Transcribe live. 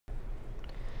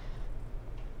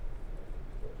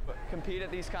compete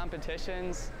at these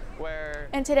competitions where...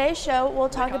 In today's show, we'll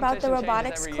talk about the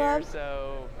Robotics Club,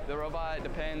 so the robot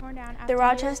depends. the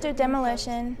Rochester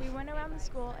Demolition,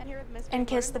 and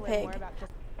Kiss the Pig.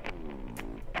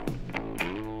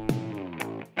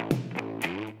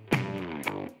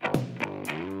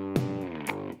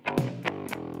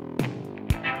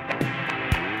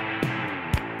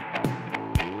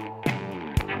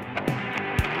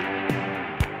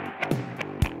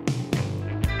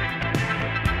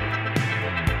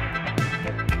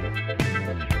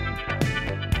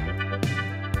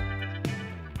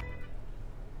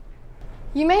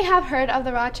 You may have heard of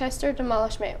the Rochester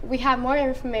Demolition. We have more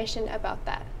information about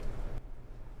that.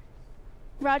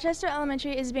 Rochester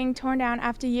Elementary is being torn down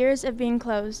after years of being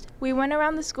closed. We went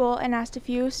around the school and asked a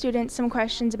few students some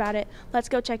questions about it. Let's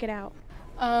go check it out.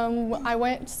 I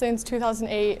went since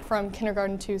 2008 from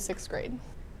kindergarten to 6th grade.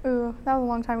 Ooh, that was a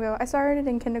long time ago. I started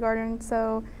in kindergarten,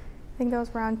 so I think that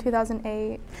was around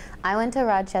 2008. I went to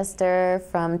Rochester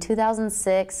from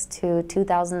 2006 to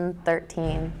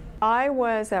 2013. I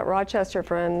was at Rochester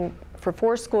for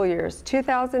 4 school years,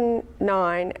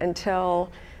 2009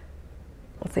 until,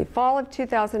 let's see, fall of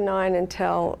 2009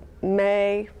 until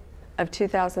May of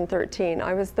 2013.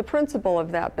 I was the principal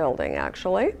of that building,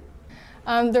 actually.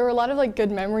 There were a lot of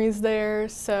good memories there,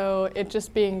 so it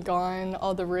just being gone,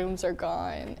 all the rooms are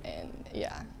gone, and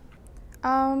yeah.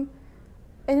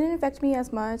 It didn't affect me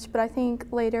as much, but I think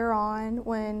later on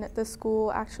when the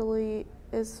school actually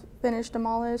is finished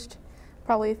demolished,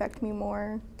 probably affect me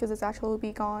more because it's actually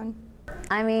be gone.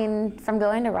 I mean, from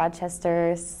going to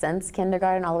Rochester since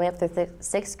kindergarten all the way up through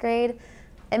 6th grade,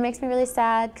 it makes me really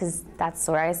sad because that's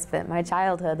where I spent my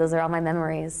childhood. Those are all my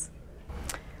memories.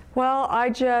 Well, I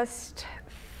just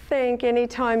think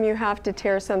anytime you have to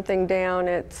tear something down,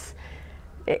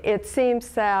 it seems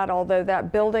sad, although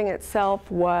that building itself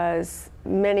was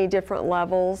many different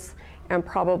levels, and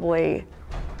probably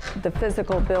the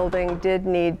physical building did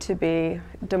need to be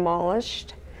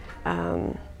demolished.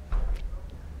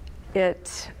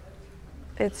 It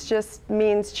just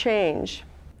means change.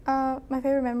 My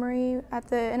favorite memory, at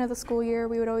the end of the school year,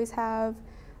 we would always have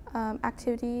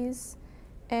activities,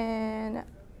 and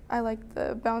I liked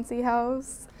the bouncy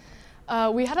house.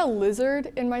 We had a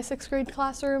lizard in my 6th grade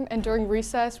classroom, and during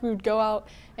recess we would go out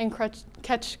and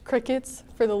catch crickets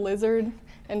for the lizard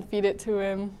and feed it to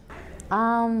him.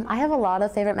 I have a lot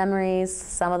of favorite memories.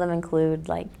 Some of them include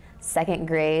 2nd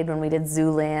grade when we did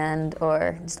Zooland,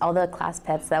 or just all the class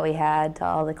pets that we had, to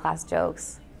all the class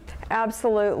jokes.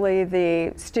 Absolutely,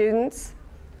 the students,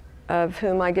 of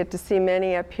whom I get to see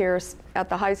many up here at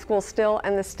the high school still,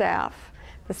 and the staff.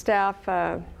 The staff,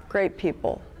 great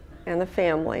people, and the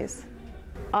families.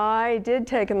 I did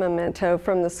take a memento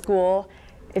from the school.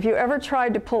 If you ever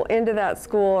tried to pull into that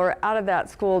school or out of that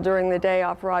school during the day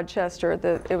off Rochester,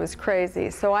 it was crazy.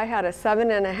 So I had a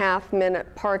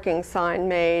 7.5-minute parking sign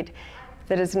made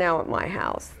that is now at my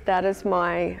house. That is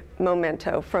my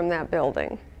memento from that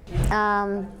building.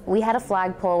 We had a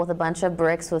flagpole with a bunch of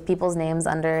bricks with people's names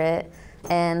under it,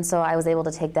 and so I was able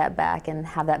to take that back and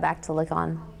have that back to look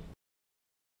on.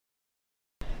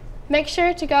 Make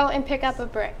sure to go and pick up a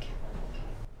brick.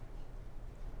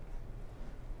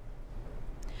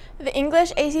 The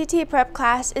English ACT prep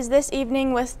class is this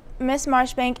evening with Miss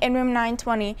Marchbank in room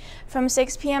 920 from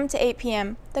 6 p.m. to 8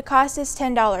 p.m. The cost is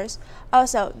 $10.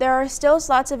 Also, there are still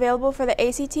slots available for the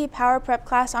ACT Power Prep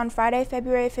class on Friday,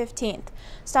 February 15th.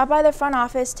 Stop by the front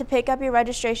office to pick up your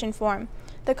registration form.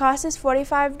 The cost is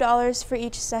 $45 for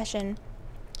each session.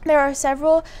 There are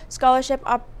several scholarship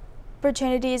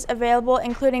opportunities available,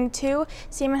 including 2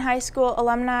 Seaman High School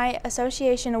Alumni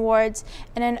Association Awards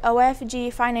and an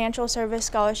OFG Financial Service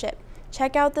Scholarship.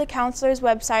 Check out the counselor's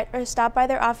website or stop by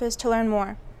their office to learn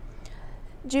more.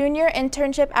 Junior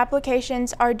internship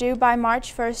applications are due by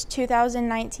March 1st,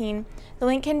 2019. The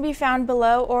link can be found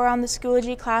below or on the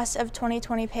Schoology Class of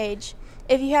 2020 page.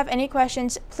 If you have any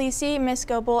questions, please see Ms.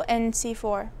 Goebel in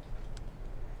C4.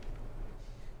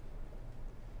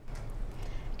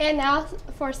 And now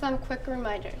for some quick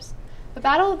reminders. The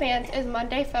Battle of Bands is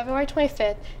Monday, February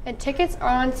 25th, and tickets are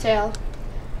on sale.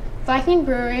 Viking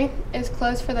Brewery is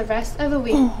closed for the rest of the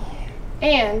week.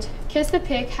 And Kiss the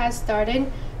Pig has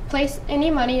started. Place any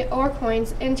money or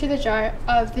coins into the jar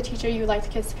of the teacher you would like to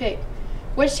kiss the pig.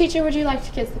 Which teacher would you like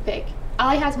to kiss the pig?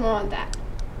 Allie has more on that.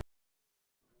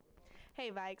 Hey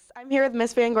Vikes, I'm here with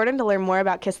Miss Van Gordon to learn more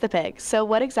about Kiss the Pig. So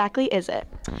what exactly is it?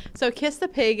 So Kiss the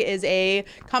Pig is a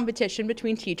competition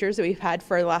between teachers that we've had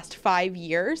for the last 5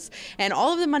 years, and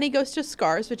all of the money goes to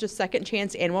SCARS, which is Second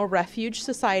Chance Animal Refuge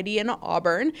Society in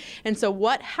Auburn. And so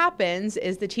what happens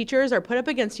is the teachers are put up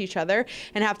against each other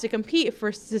and have to compete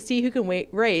to see who can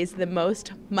raise the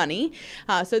most money.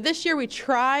 So this year we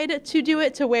tried to do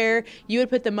it to where you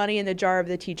would put the money in the jar of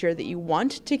the teacher that you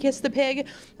want to kiss the pig,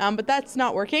 but that's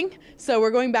not working. So we're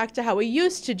going back to how we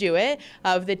used to do it,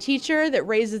 of the teacher that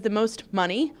raises the most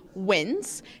money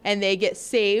wins, and they get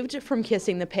saved from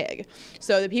kissing the pig.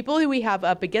 So the people who we have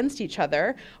up against each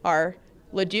other are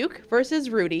LeDuc versus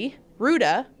Rudy,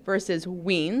 Ruda versus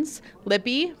Weens,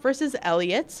 Lippy versus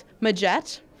Elliott,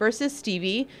 Majette versus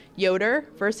Stevie, Yoder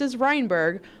versus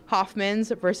Reinberg,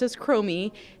 Hoffmans versus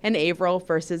Cromie, and Averill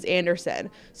versus Anderson.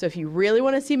 So if you really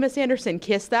want to see Miss Anderson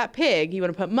kiss that pig, you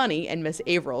want to put money in Miss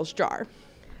Averill's jar.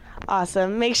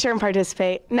 Awesome. Make sure and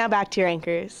participate. Now back to your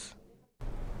anchors.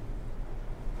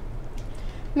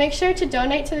 Make sure to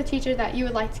donate to the teacher that you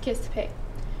would like to kiss the pig.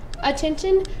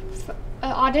 Attention,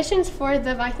 auditions for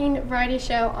the Viking variety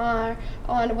show are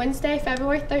on Wednesday,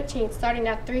 February 13th, starting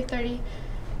at 3:30.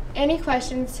 Any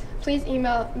questions, please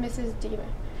email Mrs.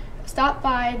 Demon. Stop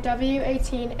by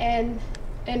W18 and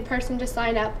in person to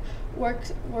sign up.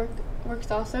 Works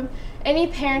also. Any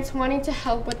parents wanting to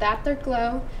help with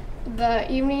Afterglow,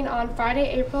 the evening on Friday,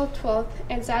 April 12th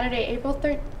and Saturday, April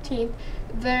 13th,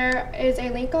 there is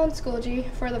a link on Schoology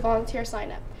for the volunteer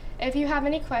sign up. If you have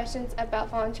any questions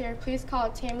about volunteer, please call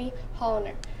Tammy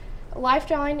Holliner. Live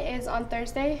drawing is on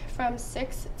Thursday from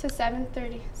 6 to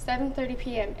 7:30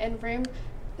 p.m. in room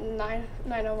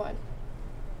 901.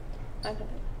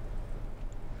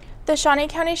 The Shawnee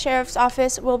County Sheriff's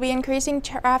Office will be increasing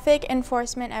traffic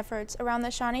enforcement efforts around the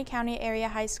Shawnee County area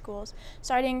high schools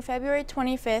starting February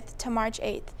 25th to March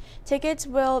 8th. Tickets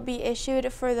will be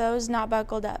issued for those not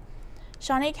buckled up.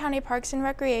 Shawnee County Parks and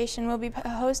Recreation will be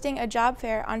hosting a job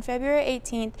fair on February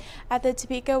 18th at the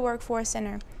Topeka Workforce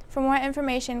Center. For more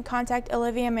information, contact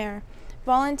Olivia Mayer.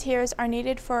 Volunteers are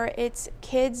needed for its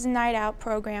Kids Night Out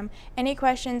program. Any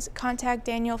questions, contact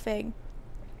Daniel Figg.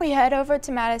 We head over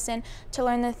to Madyson to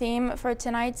learn the theme for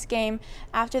tonight's game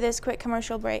after this quick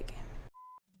commercial break.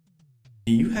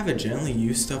 Do you have a gently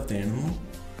used stuffed animal?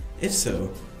 If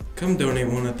so, come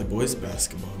donate one at the boys'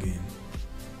 basketball game.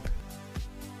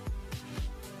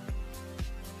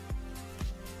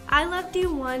 I loved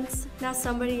you once, now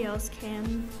somebody else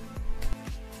can.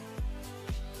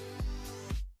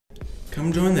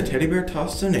 Come join the Teddy Bear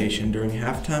Toss donation during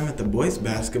halftime at the boys'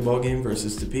 basketball game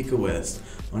versus Topeka West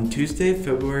on Tuesday,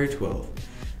 February 12th.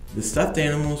 The stuffed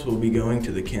animals will be going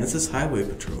to the Kansas Highway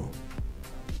Patrol.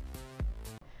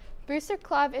 Booster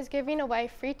Club is giving away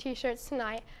free t-shirts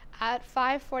tonight at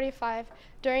 5:45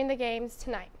 during the games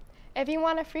tonight. If you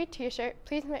want a free t-shirt,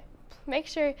 please make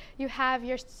sure you have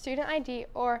your student ID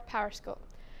or Power School.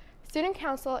 Student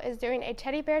Council is doing a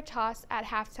teddy bear toss at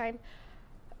halftime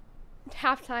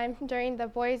during the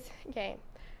boys' game,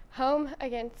 home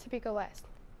against Topeka West.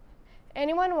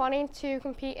 Anyone wanting to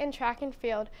compete in track and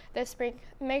field this spring,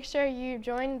 make sure you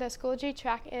join the Schoology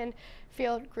track and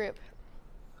field group.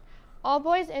 All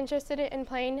boys interested in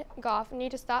playing golf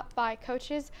need to stop by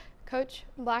Coach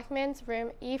Blackman's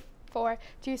room E4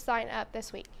 to sign up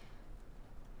this week.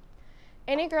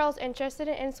 Any girls interested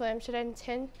in swim should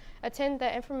attend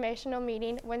the informational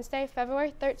meeting Wednesday,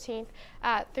 February 13th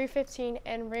at 3:15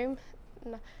 in room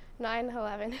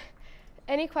 911.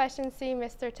 Any questions, see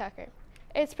Mr. Tucker.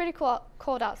 It's pretty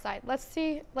cold outside. Let's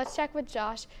check with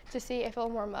Josh to see if it'll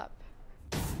warm up.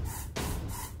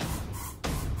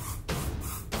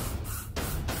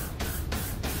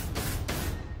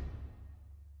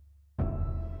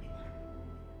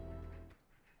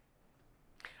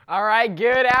 All right,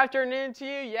 good afternoon to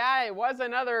you. Yeah, it was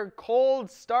another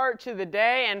cold start to the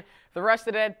day, and the rest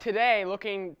of the today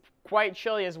looking quite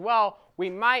chilly as well. We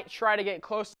might try to get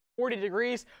close to 40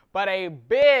 degrees, but a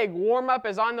big warm-up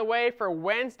is on the way for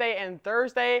Wednesday and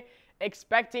Thursday,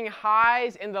 expecting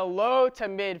highs in the low to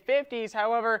mid-50s.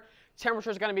 However,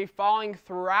 temperatures are going to be falling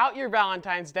throughout your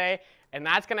Valentine's Day, and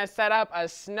that's going to set up a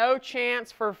snow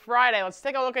chance for Friday. Let's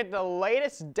take a look at the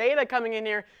latest data coming in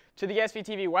here to the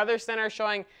SVTV Weather Center,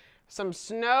 showing some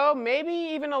snow, maybe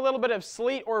even a little bit of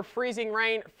sleet or freezing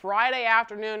rain Friday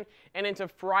afternoon and into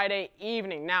Friday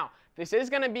evening. Now, this is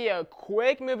going to be a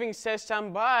quick moving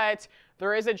system, but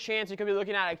there is a chance you could be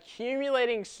looking at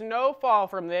accumulating snowfall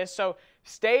from this, so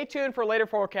stay tuned for later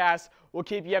forecasts. We'll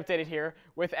keep you updated here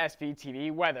with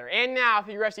SVTV Weather. And now,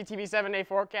 for your SVTV 7-day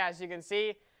forecast, you can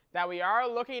see that we are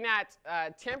looking at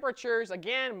temperatures,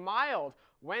 again, mild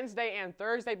Wednesday and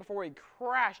Thursday before we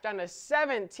crash down to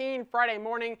 17 Friday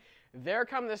morning. There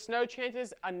come the snow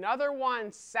chances. Another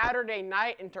one Saturday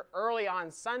night into early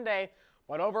on Sunday.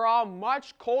 But overall,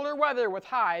 much colder weather with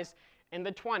highs in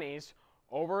the 20s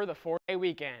over the 4-day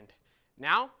weekend.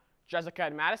 Now, Jessica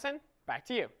and Madyson, back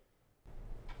to you.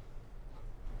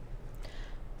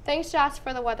 Thanks, Josh,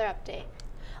 for the weather update.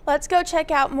 Let's go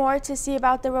check out more to see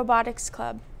about the Robotics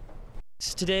Club.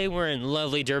 Today we're in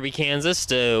lovely Derby, Kansas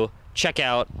to check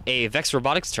out a VEX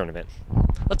Robotics tournament.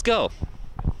 Let's go.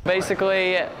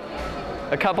 Basically,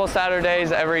 a couple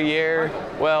Saturdays every year,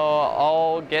 we'll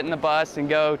all get in the bus and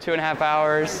go 2.5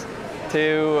 hours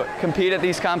to compete at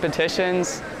these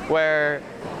competitions where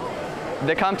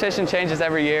the competition changes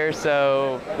every year,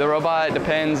 so the robot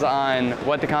depends on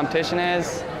what the competition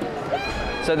is.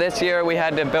 So this year we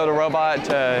had to build a robot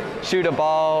to shoot a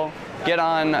ball, get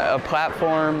on a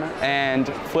platform, and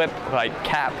flip like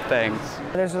cap things.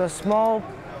 There's a small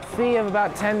fee of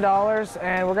about $10,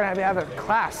 and we're going to have a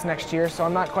class next year, so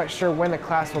I'm not quite sure when the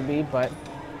class will be, but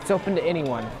it's open to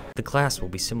anyone. The class will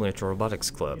be similar to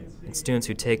Robotics Club, and students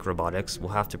who take robotics will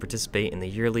have to participate in the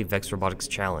yearly VEX Robotics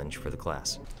Challenge for the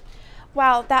class.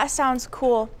 Wow, that sounds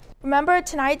cool. Remember,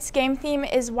 tonight's game theme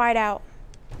is White Out.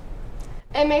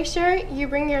 And make sure you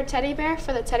bring your teddy bear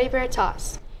for the teddy bear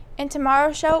toss. In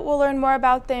tomorrow's show, we'll learn more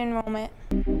about the enrollment.